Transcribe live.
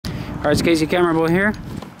Alright, it's Casey Camera Boy here,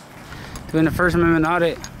 doing the First Amendment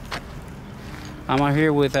audit. I'm out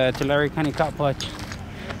here with Tulare County Cop Watch.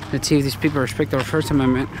 Let's see if these people respect our First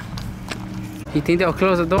Amendment. You think they'll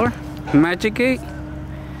close the door? Magic gate?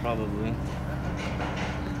 Probably.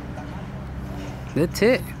 That's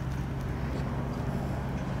it.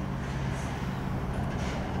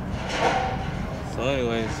 So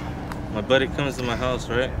anyways, my buddy comes to my house,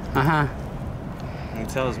 right? Uh-huh. And he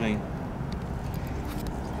tells me,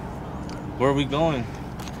 where are we going?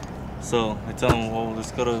 So I tell him, well,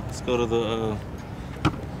 let's go to the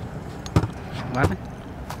What?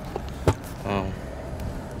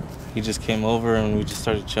 he just came over and we just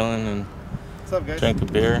started chilling and What's up, guys? drank a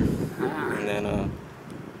beer, and then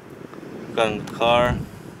got in the car.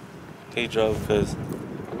 He drove because,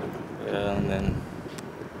 yeah, and then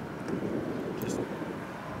just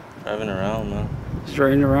driving around, man. Just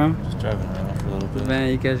riding around? Just driving around for a little bit. Man,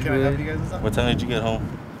 you guys Can I help you guys with something? What time did you get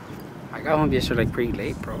home? I got home yesterday like pretty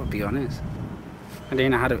late, bro, to be honest. I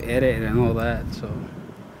didn't know how to edit and all that, so.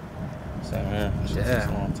 Same here. It's just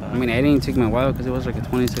a long time. I mean, editing took me a while because it was like a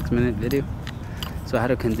 26-minute video. So I had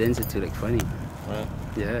to condense it to like 20. Right.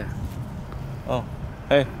 Yeah. Oh,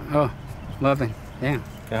 hey. Oh, loving. Damn.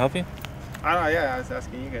 Can I help you? I don't know, yeah, I was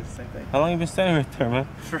asking you guys the same thing. How long you been standing right there, man?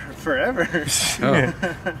 Forever. Oh.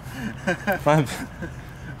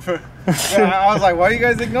 Yeah, I was like, what are you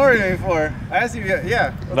guys ignoring me for? I asked you,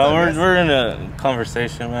 yeah. No, we're in a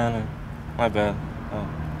conversation, man. My bad. Oh.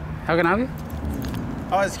 How can I help you?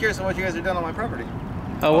 I was curious on what you guys are doing on my property.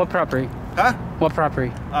 Oh, what property? Huh? What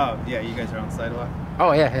property? Oh, yeah, you guys are on the sidewalk.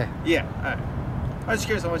 Oh, yeah. Yeah, alright. I was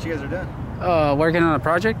curious on what you guys are doing. Working on a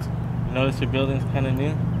project? You notice your building's kind of new?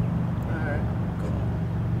 Alright, cool.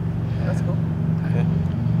 That's cool. Okay.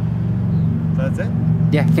 So that's it?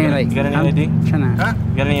 Yeah, can you like... You got any I'm ID? Trying to... Huh?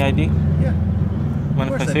 You got any ID? Yeah. Mind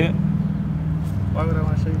if I course see I it? Why would I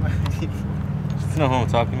want to show you my ID? Just to know who I'm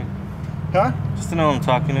talking to. Huh? Just to know who I'm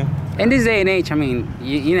talking to. In this day and age, I mean,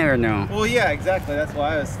 you never know. Well, yeah, exactly. That's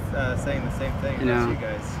why I was saying the same thing You know, as you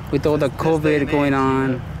guys. With all the This day and COVID going age,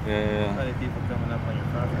 on, Yeah. Plenty of people coming up on your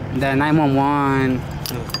property. the 911,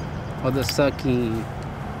 all the sucking,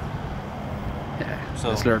 yeah,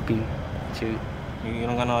 So- the slurping, too. You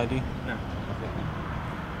don't got no ID? No.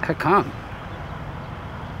 How come?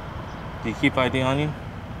 Do you keep ID on you?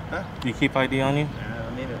 Huh? Do you keep ID on you? I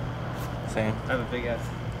don't need it. Same. I have a big ass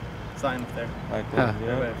sign up there. Like Huh. that.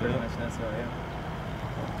 Everybody pretty much knows who I am.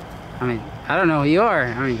 I mean, I don't know who you are.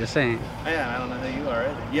 I mean, just saying. Oh, yeah, I don't know who you are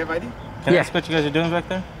either. You have ID? Can I Yeah. ask what you guys are doing back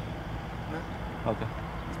there? No. Okay.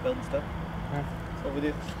 Just building stuff. Yeah. That's what we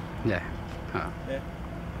do. Yeah. Oh. Yeah.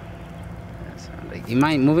 That's, like, you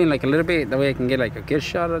mind moving like a little bit? That way I can get like a good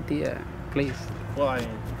shot of the place. Well, I mean,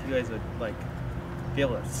 if you guys would like be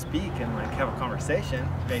able to speak and like have a conversation,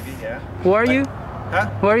 maybe, yeah. Who are Like- you? Huh?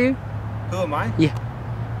 Who are you? Who am I? Yeah.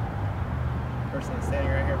 Person that's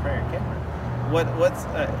standing right here in front of your camera. What's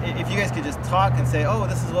if you guys could just talk and say, oh,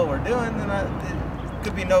 this is what we're doing, then it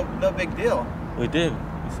could be no big deal. We did.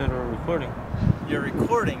 You said we're recording. You're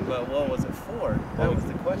recording, but what was it for? That was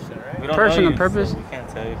the question, We right? don't Person know and you, purpose? So we can't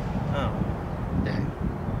tell you. Oh. Yeah.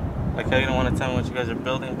 Like how you don't want to tell me what you guys are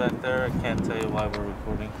building back there. I can't tell you why we're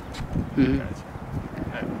recording. Mm-hmm. Gotcha.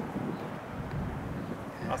 Alright.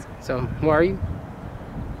 Awesome. So, who are you?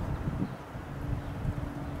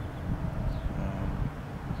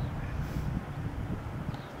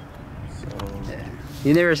 So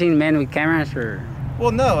You never seen men with cameras or?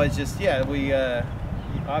 Well, no, it's just we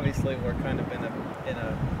obviously we're kind of in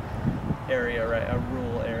a area, right, a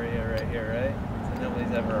rural area right here, right? So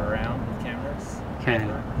nobody's ever around with cameras. Kind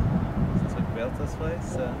ever, of. since we built this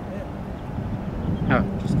place, so yeah.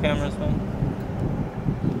 Oh. just cameras, man.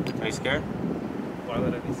 Are you scared? Why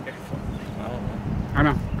would I be scared for? I don't know. I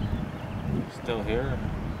don't know. Still here?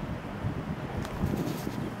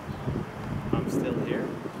 I'm still here.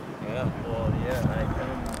 Yeah. Well, yeah, I come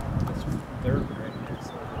in this third right here,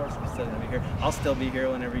 so of course I'm still gonna be here. I'll still be here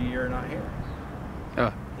whenever you're not here.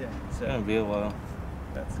 Oh. Yeah, It's so gonna be a while.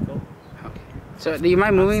 that's cool. Okay. So, do you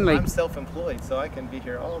mind moving like? I'm self-employed, so I can be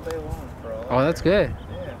here all day long for all. Oh, that's good.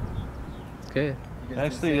 Yeah. That's good. You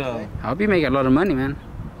guys do the Actually, same thing? I hope you make a lot of money, man.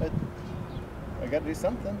 I gotta do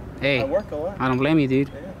something. Hey, I work a lot. I don't blame you, dude.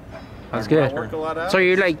 Yeah. That's I good. work a lot out. So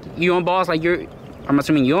you're like you own boss, like I'm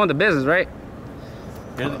assuming you own the business, right?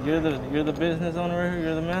 You're the business owner right here.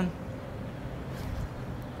 You're the man.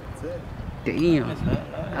 That's it. Damn. Nice,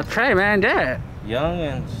 man. Nice. That's right, man. Yeah. Young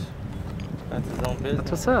and that's his own business.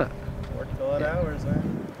 That's what's up. Worked a lot of hours,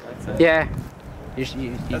 man. That's it. Yeah. You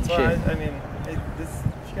That's should. why I mean, if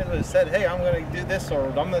you guys would have said, hey, I'm gonna do this, or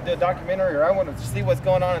I'm gonna do a documentary, or I want to see what's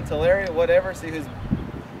going on in Tulare, whatever, see who's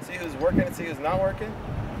working and see who's not working.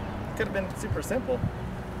 could have been super simple.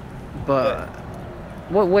 But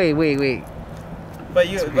what? Wait. But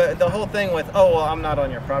the whole thing with, oh well, I'm not on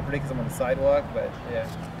your property because I'm on the sidewalk. But yeah,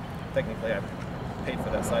 technically I paid for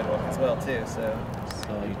that sidewalk as well too. So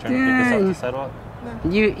you trying to kick us off the sidewalk? No.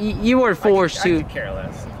 You were forced to. I could care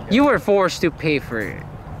less. You were forced to pay for it.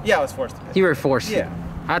 Yeah, I was forced to pay. You were forced. Yeah.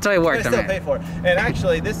 That's how it worked. I still pay for it. And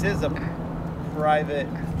actually, this is a private,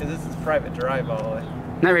 because this is private drive all the way.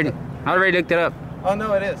 Not really. I already looked it up. Oh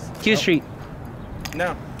no, it is. Q Street.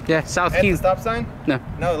 No. Yeah, South At Q. the stop sign? No.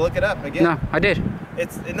 No, look it up again. No, I did.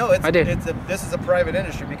 I did. This is a private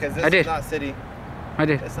industry because this is not city. I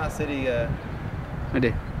did. It's not city. I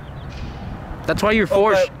did. That's why you're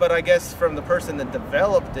forced. But I guess from the person that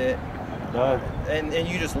developed it, and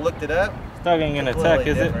you just looked it up. It's not going to attack,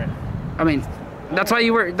 is it? I mean, that's why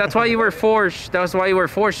you were forced. That was why you were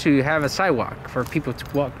forced to have a sidewalk for people to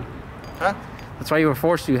walk. Huh? That's why you were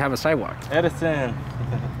forced to have a sidewalk. Edison.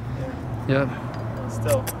 Yep. It's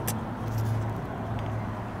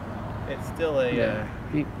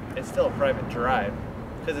still a private drive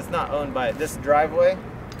because it's not owned by this driveway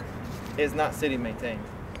is not city maintained,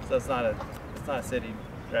 so it's not a city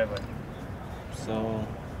driveway. So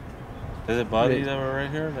is it bodies that were right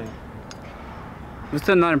here? Like, we're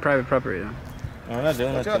still not in private property though. We're not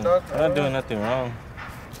doing nothing. We're not doing nothing wrong.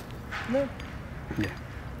 No. Yeah.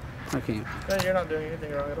 Okay. No, you're not doing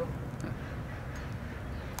anything wrong at all.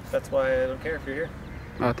 That's why I don't care if you're here.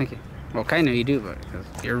 Oh, thank you. Well, kind of you do, but cause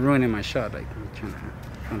you're ruining my shot. Like, I'm trying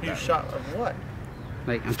to. Your shot of what?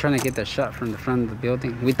 Like, I'm trying to get that shot from the front of the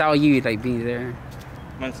building without you, like, being there.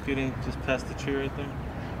 Mine's scooting just past the tree right there.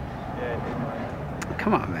 Yeah,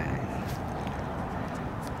 come on, man.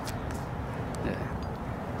 Yeah.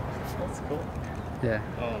 That's cool. Yeah.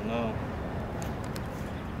 Oh no.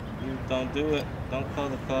 You don't do it. Don't call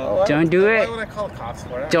the cops. Oh, don't do it. Why would I call the cops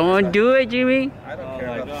for it? Don't do it, Jimmy. I don't care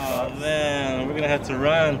about the cops. Oh man, we're gonna have to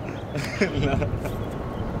run.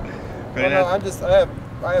 Well, no,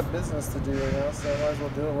 I have business to do right now, so I might as well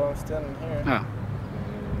do it while I'm standing here. Oh.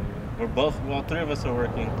 All three of us are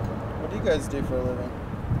working. What do you guys do for a living?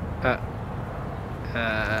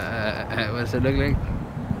 What does it look like?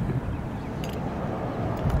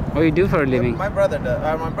 What do you do for a living? My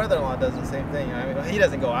brother-in-law does the same thing. I mean, he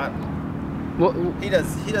doesn't go out. What? He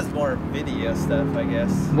does more video stuff, I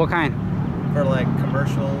guess. What kind? For like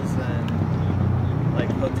commercials and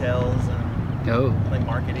like hotels and like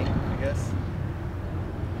marketing, I guess.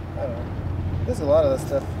 I don't know. There's a lot of that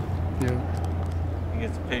stuff. Yeah. He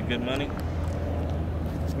gets paid good money.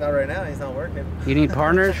 Not right now. He's not working. You need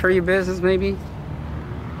partners for your business, maybe?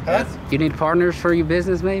 Huh? You need partners for your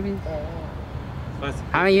business, maybe? I don't know.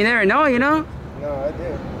 I mean, you never know, you know? No, I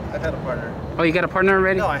do. I've had a partner. Oh, you got a partner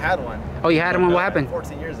already? No, I had one. Oh, you had one? What happened?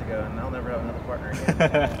 14 years ago, and I'll never have another partner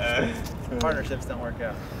again. Partnerships don't work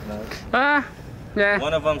out. No. Yeah.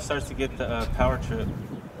 One of them starts to get the power trip.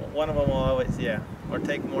 One of them will always, or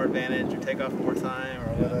take more advantage, or take off more time,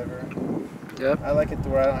 or whatever. Yep. I like it to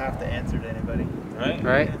where I don't have to answer to anybody. Right?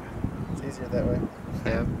 Right. Yeah. It's easier that way.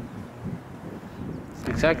 Yep.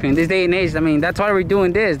 Exactly. In this day and age, I mean, that's why we're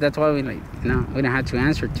doing this. That's why we, like, you know, we don't have to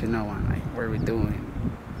answer to no one. Like, what are we doing?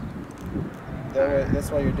 That's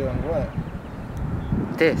why you're doing what?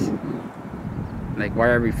 This. Like, why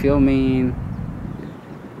are we filming?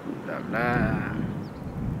 Blah, blah.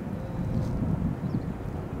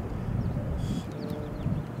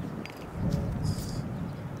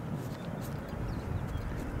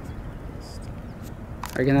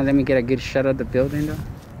 Are you gonna let me get a good shot of the building, though?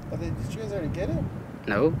 Oh, did you guys already get it?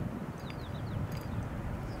 No.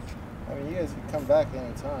 I mean, you guys can come back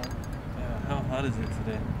anytime. Yeah, how hot is it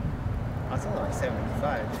today? Oh, it's only like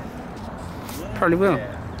 75. Probably will.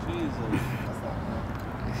 Yeah. Jesus. That's not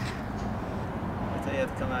bad. I tell you,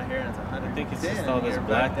 have to come out here and it's 100. I think it's just all this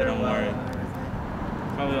black that I'm wearing.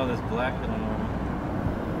 Probably all this black that I'm wearing.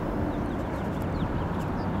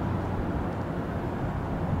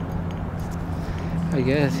 I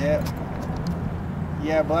guess. Yeah.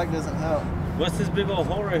 Yeah, black doesn't help. What's this big old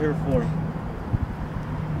hole right here for?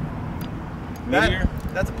 Meteor?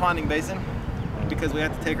 That's a ponding basin because we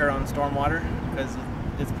have to take our own storm water because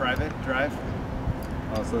it's private drive.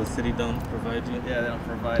 Oh, so the city don't provide you? Yeah, they don't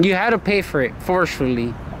provide. You had to pay for it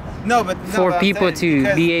forcefully. No, but for people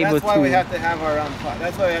to be able to. That's why we have to have our own.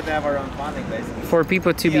 That's why we have to have our own ponding basin. For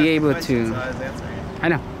people to be able to. So I was answering it. I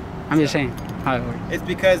know. I'm just saying how it works. It's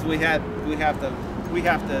because we have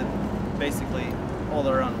to basically hold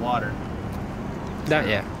our own water. That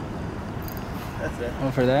yeah. That's it.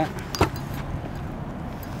 Well, for that,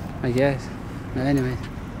 I guess. But anyways,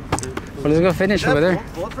 well, let's go finish over there.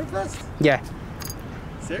 Bulletproof vest? Yeah.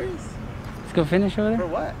 Serious? Let's go finish over For there.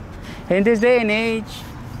 what? In this day and age,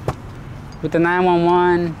 With the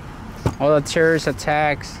 911, all the terrorist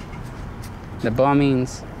attacks, the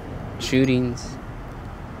bombings, shootings.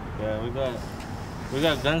 Yeah, we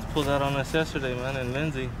got guns pulled out on us yesterday, man, in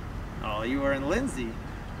Lindsay. Oh, you were in Lindsay.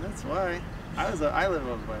 That's why. I live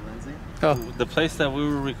over by Lindsay. Oh, The place that we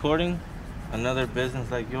were recording, another business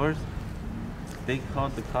like yours, they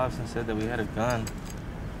called the cops and said that we had a gun.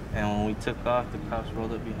 And when we took off, the cops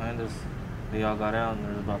rolled up behind us. They all got out, and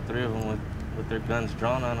there was about 3 of them with their guns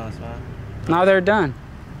drawn on us, man. now they're done.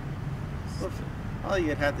 All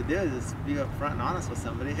you'd have to do is just be upfront and honest with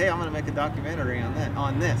somebody. Hey, I'm going to make a documentary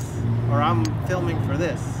on this, or I'm filming for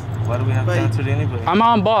this. Why do we have to answer to anybody? I'm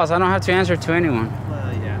on boss. I don't have to answer to anyone.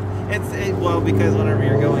 Well, yeah. Well, because whenever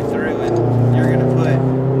you're going through and you're going to put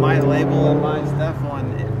my label and my stuff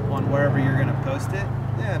on wherever you're going to post it,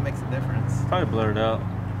 yeah, it makes a difference. Probably blurred out.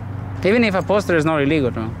 Even if a poster is not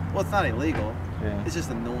illegal, though. Well, it's not illegal. Yeah. It's just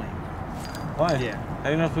annoying. Why? Yeah. How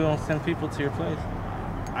do you know if we won't send people to your place?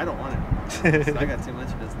 I don't want it. I got too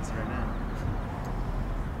much business right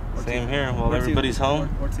now. Same here. While everybody's home.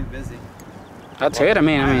 We're too busy. That's it. I I haven't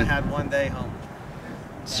mean, had one day home.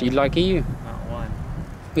 she lucky you. Not one.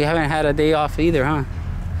 We haven't had a day off either, huh?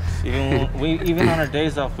 Even on our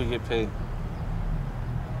days off, we get paid.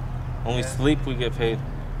 When we sleep, we get paid.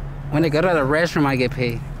 When I go to the restroom, I get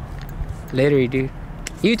paid. Literally, dude.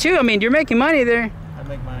 You too. I mean, you're making money there. I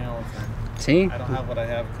make money all the time. See? I don't have what I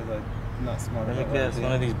have because I'm not smart. Let me about guess, what I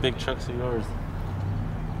one do. of these big trucks of yours.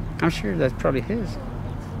 I'm sure that's probably his.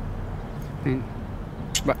 I mean,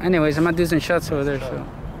 but anyways, I'm gonna do some shots over there, so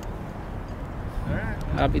Alright.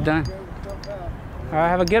 I'll be done. All right,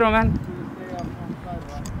 have a good one, man.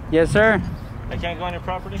 Yes, sir. I can't go on your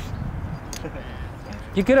property?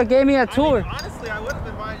 You could have gave me a tour. Honestly, I would have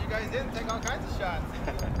invited you guys in and take all kinds of shots.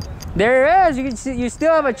 There is. You can see, you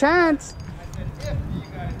still have a chance.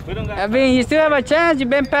 We don't got I mean, you still have a chance. You've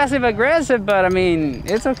been passive aggressive, but I mean,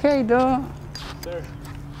 it's okay, though. Sir,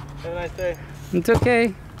 have a nice day. It's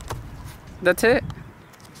okay. That's it.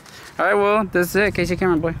 All right, well, that's it. Casey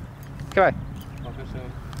Cameron, boy. Goodbye. Okay,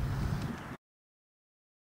 soon.